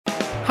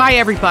Hi,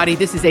 everybody.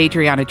 This is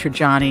Adriana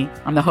Trajani.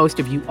 I'm the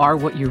host of You Are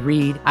What You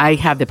Read. I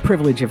have the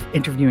privilege of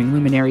interviewing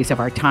luminaries of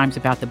our times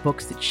about the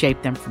books that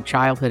shaped them from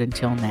childhood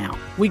until now.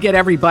 We get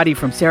everybody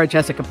from Sarah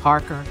Jessica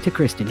Parker to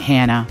Kristen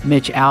Hanna,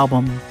 Mitch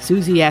Albom,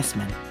 Susie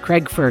Essman,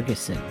 Craig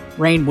Ferguson,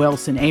 Rainn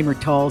Wilson, Amor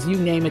Tolls, you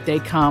name it, they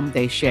come,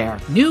 they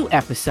share. New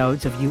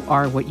episodes of You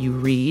Are What You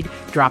Read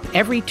drop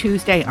every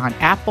Tuesday on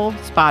Apple,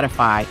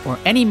 Spotify, or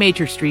any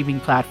major streaming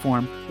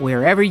platform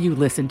wherever you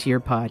listen to your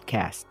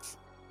podcasts.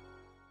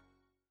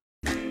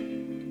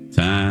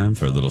 Time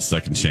for a little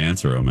second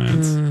chance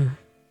romance.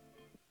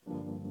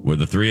 Where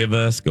the three of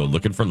us go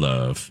looking for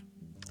love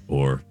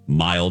or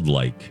mild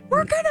like.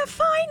 We're going to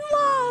find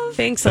love.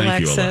 Thanks, Thank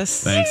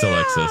Alexis. You, Thanks,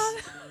 Alexis.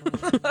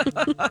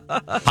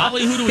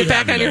 Holly, who do we Get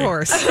have back on today? your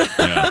horse.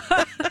 Yeah.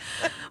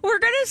 We're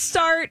going to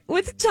start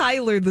with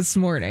Tyler this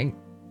morning.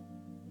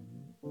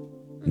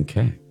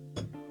 Okay.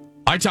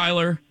 Hi,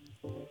 Tyler.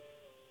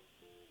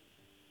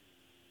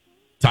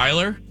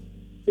 Tyler?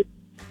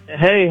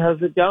 Hey,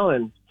 how's it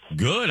going?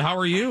 Good. How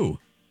are you?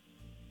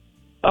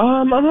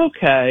 I'm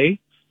okay.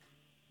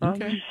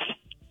 Okay.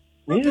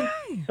 Yeah.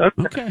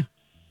 Okay.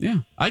 Yeah,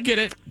 I get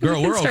it. Girl,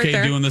 We can we're start okay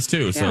there. doing this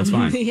too, so it's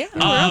fine. Yeah,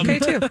 We're okay,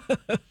 too.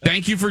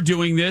 Thank you for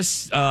doing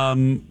this.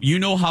 You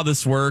know how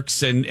this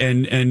works,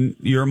 and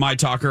you're my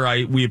talker.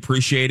 We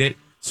appreciate it.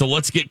 So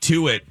let's get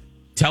to it.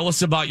 Tell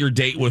us about your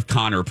date with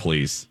Connor,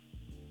 please.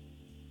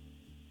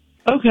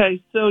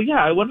 Okay, so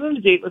yeah, I went on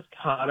a date with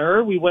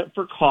Connor. We went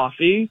for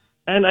coffee,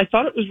 and I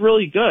thought it was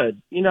really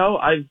good. You know,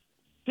 I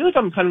feel like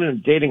I'm kind of in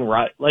a dating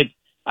rut. Like,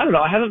 I don't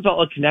know, I haven't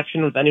felt a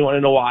connection with anyone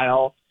in a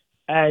while.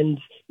 And,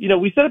 you know,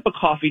 we set up a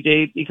coffee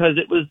date because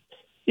it was,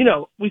 you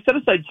know, we set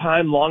aside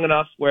time long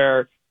enough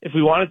where if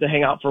we wanted to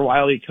hang out for a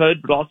while, we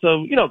could. But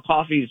also, you know,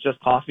 coffee is just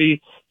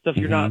coffee. So if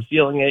you're not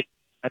feeling it,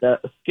 you kind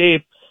of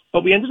escape.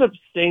 But we ended up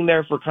staying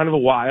there for kind of a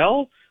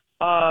while.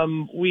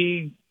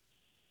 We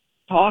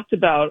talked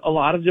about a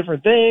lot of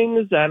different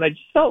things, and I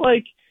just felt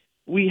like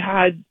we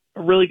had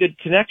a really good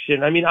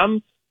connection. I mean,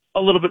 I'm a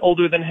little bit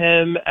older than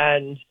him,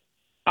 and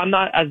I'm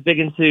not as big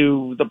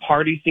into the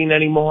party scene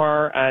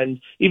anymore. And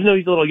even though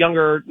he's a little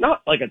younger,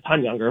 not like a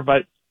ton younger,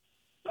 but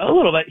a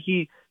little bit,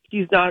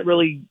 he's not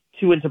really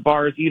too into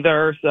bars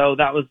either. So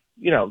that was,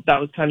 you know,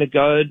 that was kind of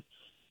good.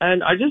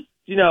 And I just,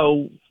 you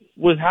know,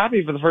 was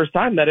happy for the first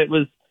time that it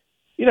was,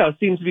 you know,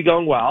 seems to be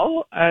going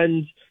well.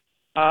 And,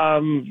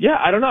 yeah,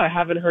 I don't know. I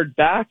haven't heard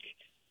back,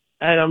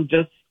 and I'm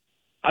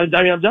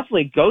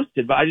definitely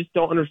ghosted, but I just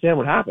don't understand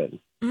what happened.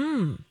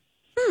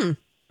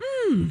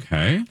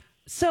 Okay.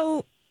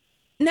 So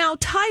now,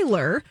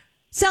 Tyler,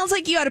 sounds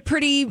like you had a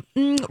pretty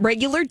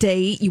regular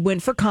date. You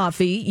went for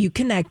coffee. You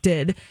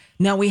connected.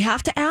 Now we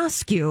have to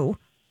ask you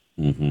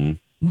a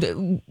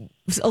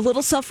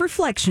little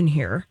self-reflection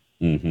here.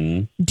 Do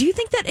you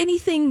think that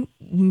anything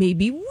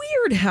maybe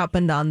weird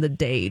happened on the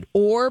date?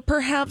 Or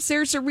perhaps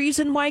there's a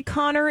reason why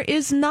Connor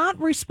is not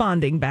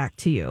responding back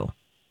to you?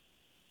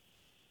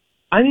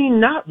 I mean,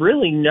 not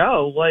really,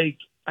 no. Like,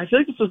 I feel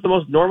like this was the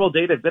most normal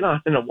date I've been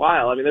on in a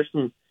while. I mean, there's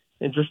some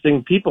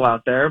interesting people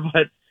out there,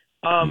 but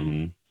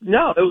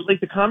no, it was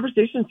like the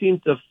conversation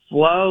seemed to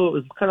flow. It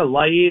was kind of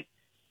light,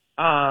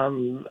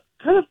 kind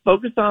of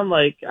focused on,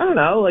 like, I don't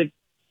know, like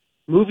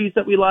movies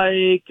that we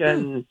like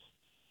and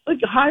like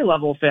high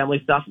level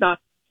family stuff, not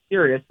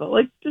serious, but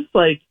like just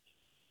like,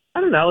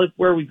 I don't know, like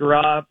where we grew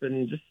up,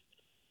 and just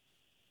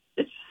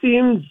it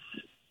seemed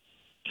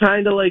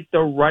kind of like the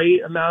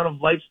right amount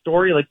of life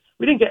story. Like,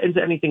 we didn't get into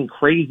anything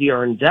crazy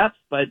or in depth,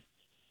 but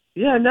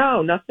yeah,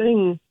 no,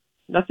 nothing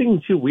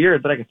too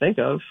weird that I could think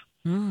of.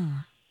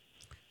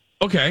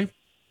 Okay.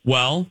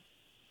 Well,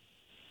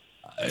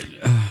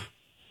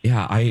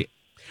 yeah, I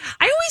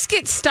always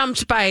get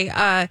stumped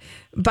by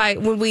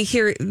when we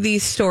hear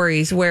these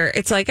stories where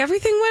it's like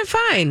everything went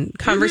fine,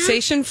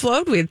 conversation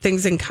flowed, we had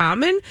things in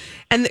common,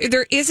 and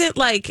there isn't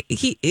like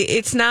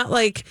it's not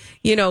like,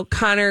 you know,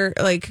 Connor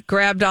like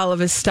grabbed all of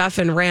his stuff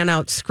and ran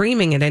out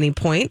screaming at any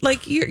point.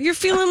 Like you're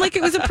feeling like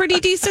it was a pretty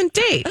decent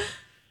date.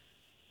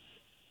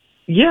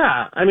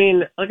 Yeah, I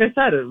mean, like I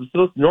said, it was the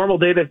most normal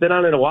date I've been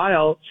on in a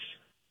while.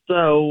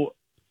 So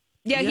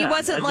Yeah, he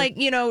wasn't like,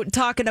 you know,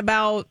 talking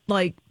about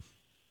like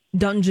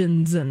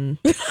dungeons and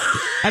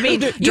I mean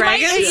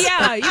Dragons?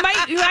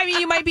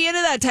 you might be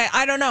into that type.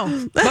 I don't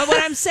know. But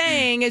what I'm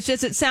saying is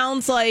just it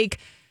sounds like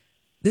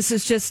this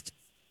is just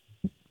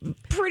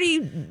pretty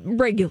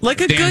regular. Like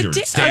a Standard,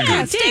 good standard.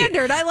 Yeah,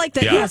 standard. I like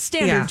that. Yeah. Yeah,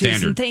 standard, Yeah. Jason.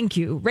 Standard. Thank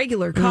you.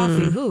 Regular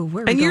coffee. Ooh,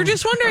 where are we And you're going?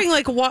 just wondering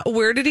like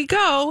where did he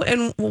go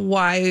and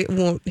why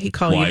won't he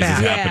call why you is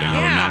back? this happening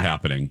or Yeah. not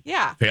happening?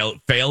 Yeah.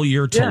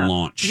 Failure to Yeah.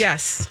 launch.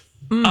 Yes.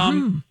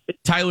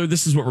 Tyler,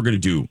 this is what we're going to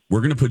do. We're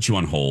going to put you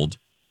on hold.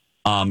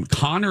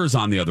 Connor's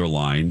on the other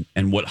line,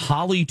 and what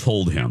Holly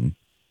told him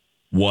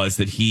was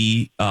that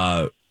he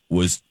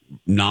was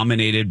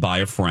nominated by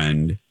a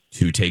friend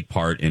to take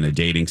part in a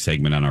dating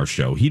segment on our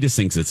show. He just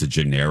thinks it's a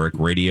generic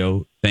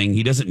radio thing.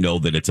 He doesn't know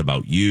that it's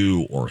about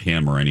you or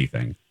him or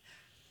anything.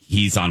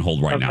 He's on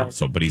hold right now,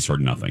 but he's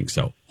heard nothing.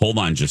 So hold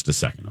on just a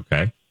second,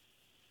 okay?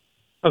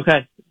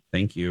 Okay.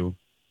 Thank you.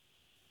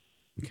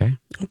 Okay.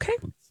 Okay.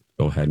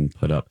 go ahead and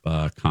put up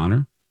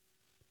Connor.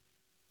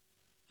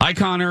 Hi,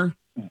 Connor.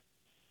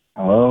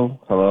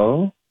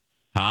 Hello.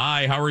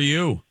 Hi, how are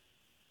you?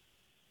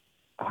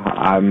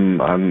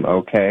 I'm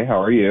okay.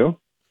 How are you?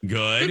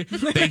 Good.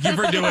 Thank you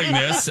for doing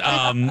this.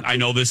 I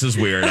know this is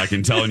weird. I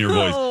can tell in your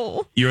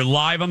voice. You're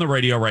live on the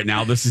radio right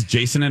now. This is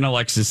Jason and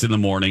Alexis in the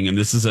morning, and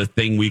this is a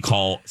thing we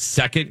call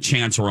second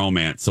chance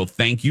romance. So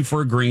thank you for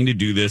agreeing to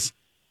do this.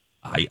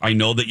 I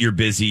know that you're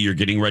busy. You're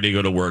getting ready to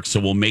go to work, so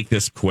we'll make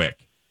this quick.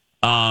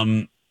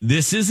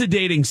 This is a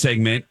dating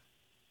segment,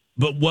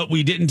 but what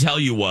we didn't tell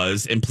you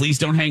was, and please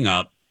don't hang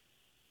up,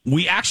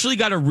 we actually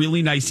got a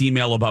really nice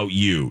email about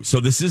you. So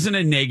this isn't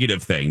a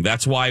negative thing.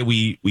 That's why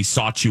we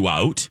sought you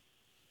out.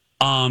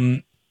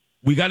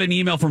 We got an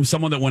email from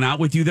someone that went out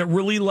with you that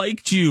really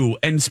liked you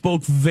and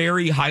spoke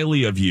very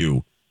highly of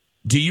you.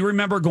 Do you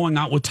remember going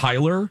out with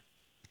Tyler?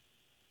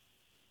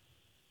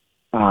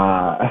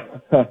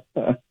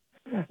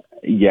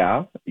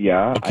 Yeah,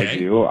 Okay. I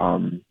do.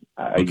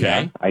 Okay.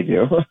 Yeah, I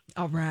do.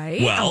 All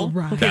right. Well, all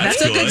right.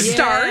 that's a good good.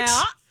 start.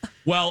 Yeah.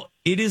 Well,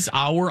 it is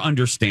our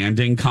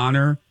understanding,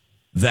 Connor,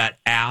 that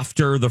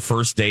after the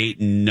first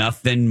date,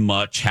 nothing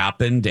much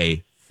happened.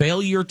 A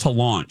failure to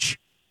launch.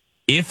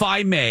 If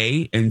I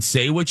may, and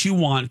say what you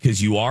want,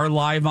 because you are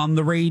live on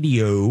the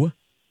radio,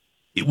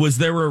 was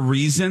there a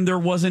reason there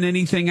wasn't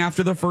anything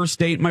after the first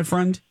date, my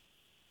friend?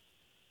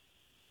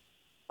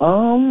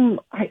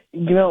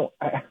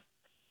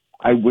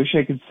 I wish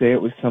I could say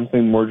it was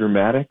something more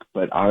dramatic,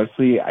 but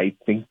honestly, I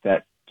think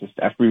that just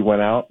after we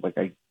went out,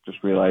 I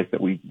just realized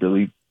that we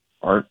really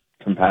aren't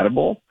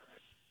compatible.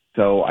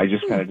 So I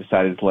just kind of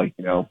decided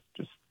to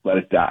just let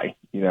it die.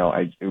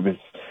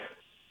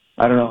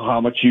 I don't know how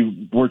much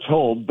you were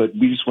told, but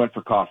we just went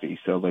for coffee.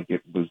 So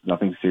it was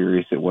nothing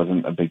serious. It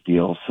wasn't a big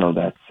deal. So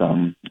that's,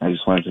 I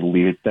just wanted to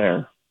leave it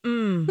there.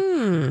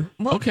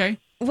 Well, Okay.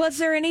 Was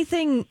there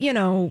anything,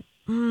 we're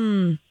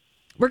going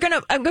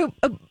to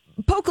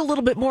poke a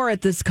little bit more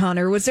at this,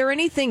 Connor. Was there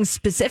anything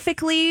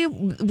specifically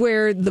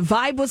where the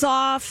vibe was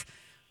off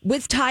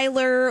with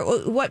Tyler?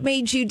 What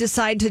made you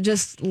decide to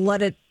just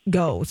let it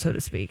go, so to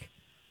speak?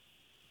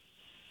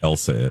 I'll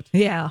say it.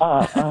 Yeah.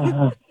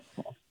 So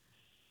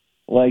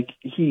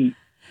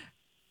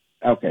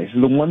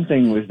the one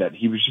thing was that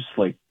he was just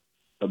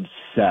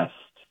obsessed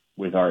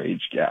with our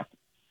age gap,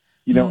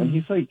 and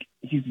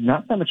he's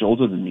not that much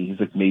older than me. He's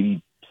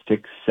maybe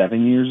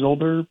 6-7 years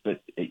older,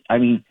 but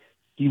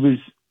he was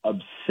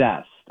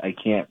obsessed. I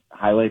can't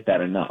highlight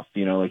that enough.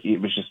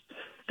 It was just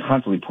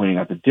constantly pointing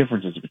out the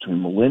differences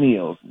between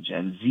millennials and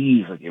Gen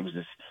Zs. It was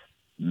this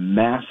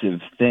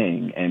massive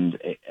thing, and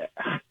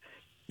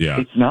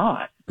it's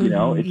not. It's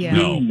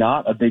really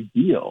not a big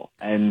deal.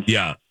 And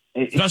yeah.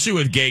 Especially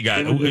with gay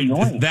guys.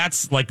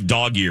 That's like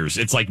dog years.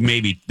 It's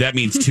maybe that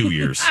means 2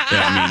 years.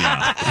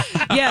 Yeah.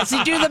 Yes,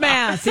 you do the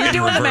math. You're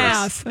doing the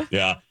math.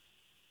 Yeah.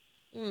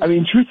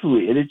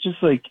 Truthfully, it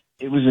just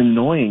it was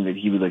annoying that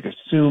he would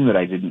assume that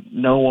I didn't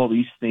know all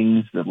these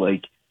things that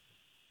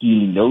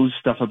he knows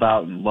stuff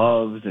about and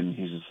loves, and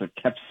he just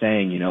kept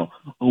saying, oh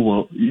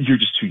well, you're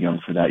just too young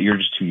for that. You're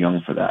just too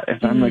young for that.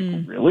 And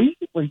I'm really?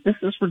 This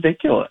is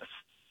ridiculous.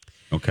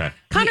 Okay.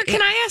 Connor,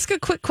 can I ask a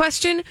quick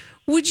question?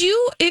 Would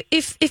you,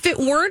 if it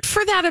weren't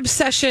for that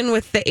obsession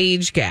with the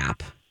age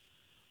gap,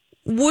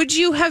 would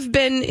you have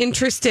been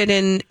interested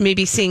in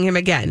maybe seeing him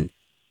again?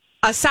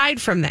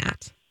 Aside from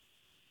that,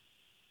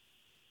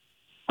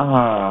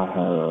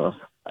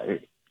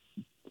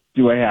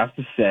 do I have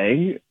to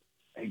say?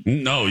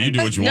 No, you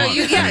do what you want.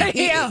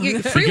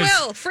 Free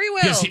will.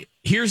 Because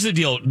here's the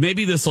deal.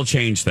 Maybe this will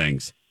change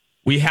things.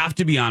 We have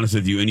to be honest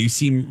with you, and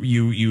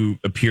you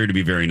appear to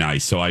be very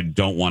nice, so I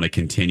don't want to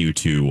continue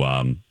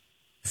to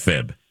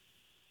fib.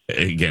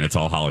 Again, it's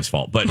all Holly's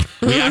fault, but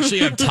we actually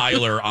have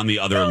Tyler on the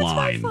other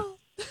line.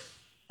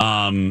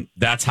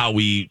 That's how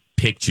we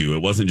picked you.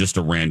 It wasn't just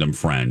a random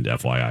friend,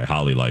 FYI.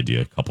 Holly lied to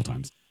you a couple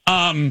times.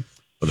 But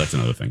that's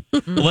another thing.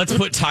 Let's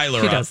put Tyler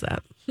up. He does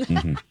that.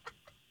 Mm-hmm.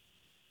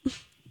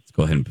 Let's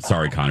go ahead and...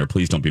 Sorry, Connor.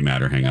 Please don't be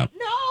mad or hang up.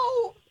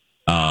 No.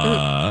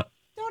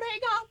 Don't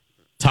hang up.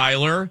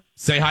 Tyler,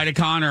 say hi to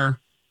Connor.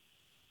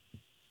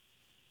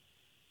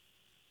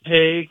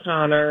 Hey,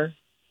 Connor.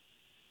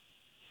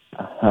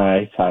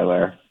 Hi,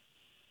 Tyler.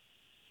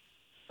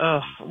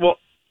 Well, all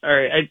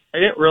right. I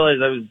didn't realize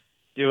I was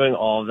doing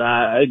all of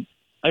that.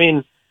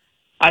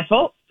 I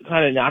felt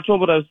kind of natural,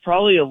 but I was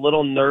probably a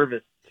little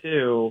nervous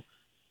too.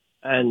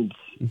 And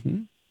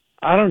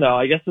I don't know.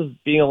 I guess as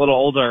being a little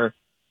older,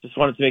 just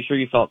wanted to make sure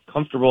you felt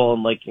comfortable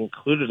and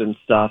included in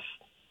stuff.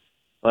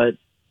 But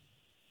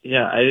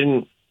yeah, I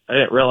didn't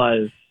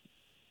realize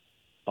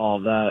all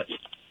of that.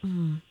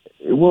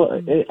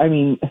 Well,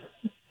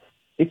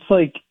 it's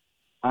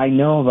I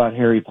know about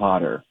Harry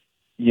Potter.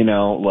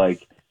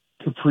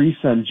 Capri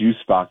Sun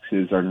juice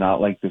boxes are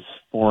not this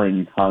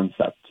foreign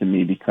concept to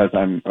me because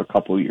I'm a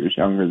couple years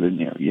younger than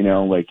you.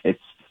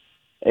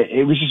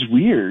 It was just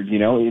weird,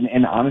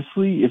 and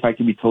honestly, if I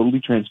can be totally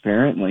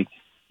transparent,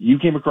 you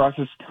came across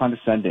as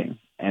condescending,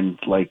 and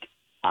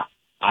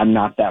I'm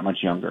not that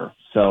much younger.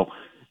 So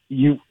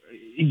you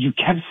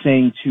kept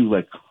saying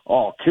too,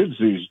 oh, kids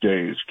these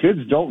days, kids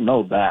don't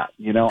know that,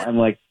 you know? I'm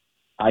like,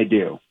 I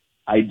do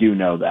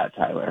know that,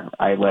 Tyler.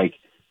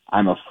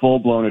 I'm a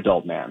full-blown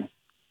adult man.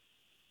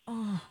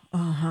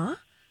 Uh-huh.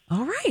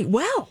 All right.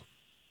 Well,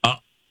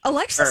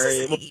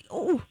 Alexis,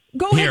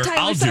 go Here, ahead, Tyler.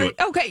 I'll do Sorry. it.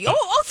 Okay.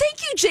 Oh,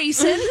 thank you,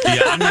 Jason.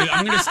 Yeah,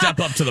 I'm going to step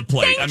up to the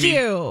plate. Thank I mean,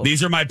 you.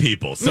 these are my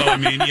people. So, I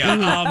mean,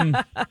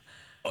 yeah.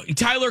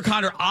 Tyler,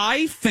 Connor,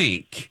 I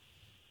think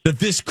that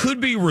this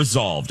could be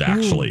resolved,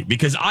 actually,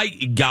 because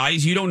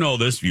guys, you don't know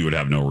this. You would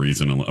have no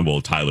reason. Well,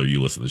 Tyler,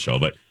 you listen to the show,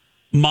 but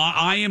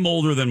I am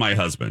older than my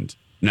husband.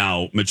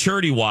 Now,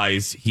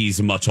 maturity-wise,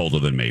 he's much older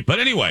than me. But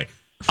anyway,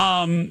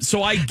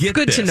 so I get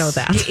Good this. to know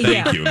that.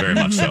 Thank you very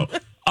much so.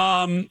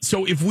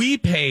 So if we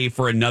pay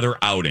for another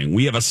outing,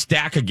 we have a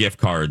stack of gift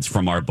cards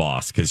from our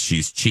boss because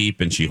she's cheap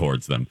and she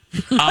hoards them.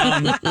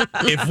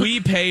 If we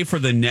pay for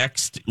the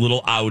next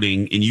little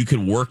outing and you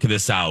could work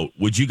this out,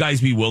 would you guys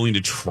be willing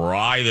to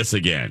try this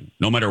again,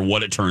 no matter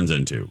what it turns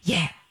into?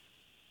 Yeah.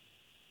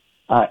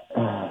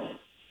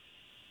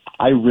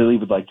 I really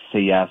would like to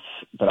say yes,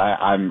 but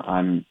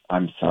I'm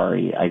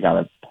sorry. I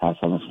gotta pass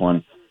on this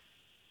one.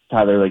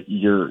 Tyler, like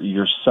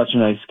you're such a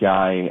nice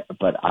guy,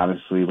 but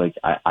honestly, like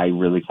I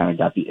really kind of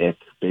got the ick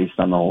based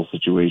on the whole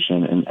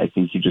situation, and I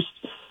think you just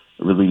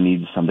really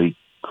need somebody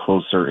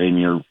closer in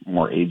your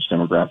more age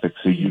demographic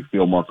so you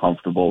feel more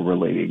comfortable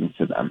relating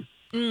to them.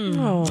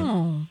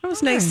 That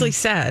was nicely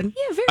said.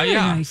 Yeah, very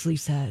Yeah. nicely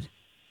said.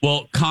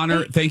 Well,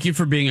 Connor, thank you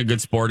for being a good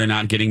sport and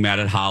not getting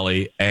mad at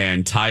Holly.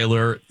 And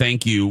Tyler,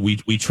 thank you.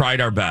 We tried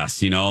our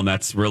best, and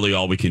that's really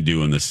all we can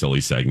do in this silly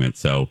segment.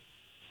 So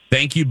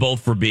thank you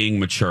both for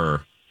being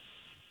mature.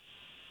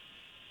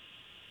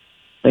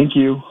 Thank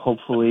you.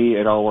 Hopefully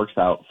it all works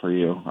out for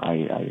you.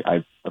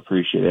 I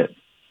appreciate it.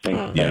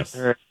 Thank you. Yes.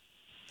 At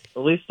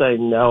least I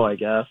know, I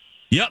guess.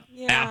 Yep,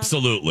 Yeah.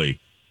 absolutely.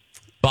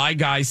 Bye,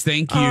 guys.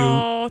 Thank you.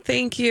 Oh,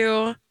 thank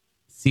you.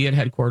 See you at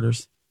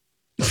headquarters.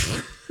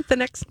 The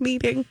next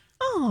meeting.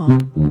 Oh.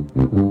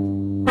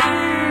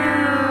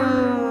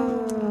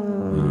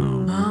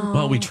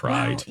 Well, we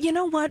tried. You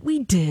know what? We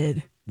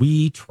did.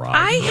 We tried.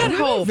 I had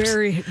hoped.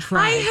 Very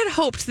tried. I had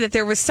hoped that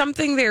there was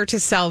something there to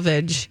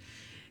salvage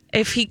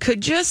if he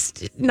could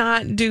just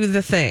not do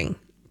the thing.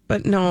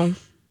 But no,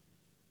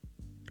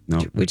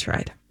 we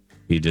tried.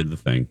 He did the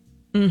thing.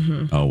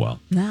 Mm-hmm. Oh, well.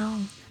 Now,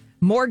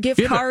 more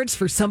gift cards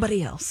for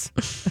somebody else.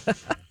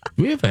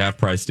 Do we have a half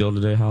price deal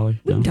today, Holly?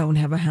 We don't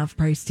have a half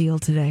price deal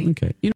today. Okay.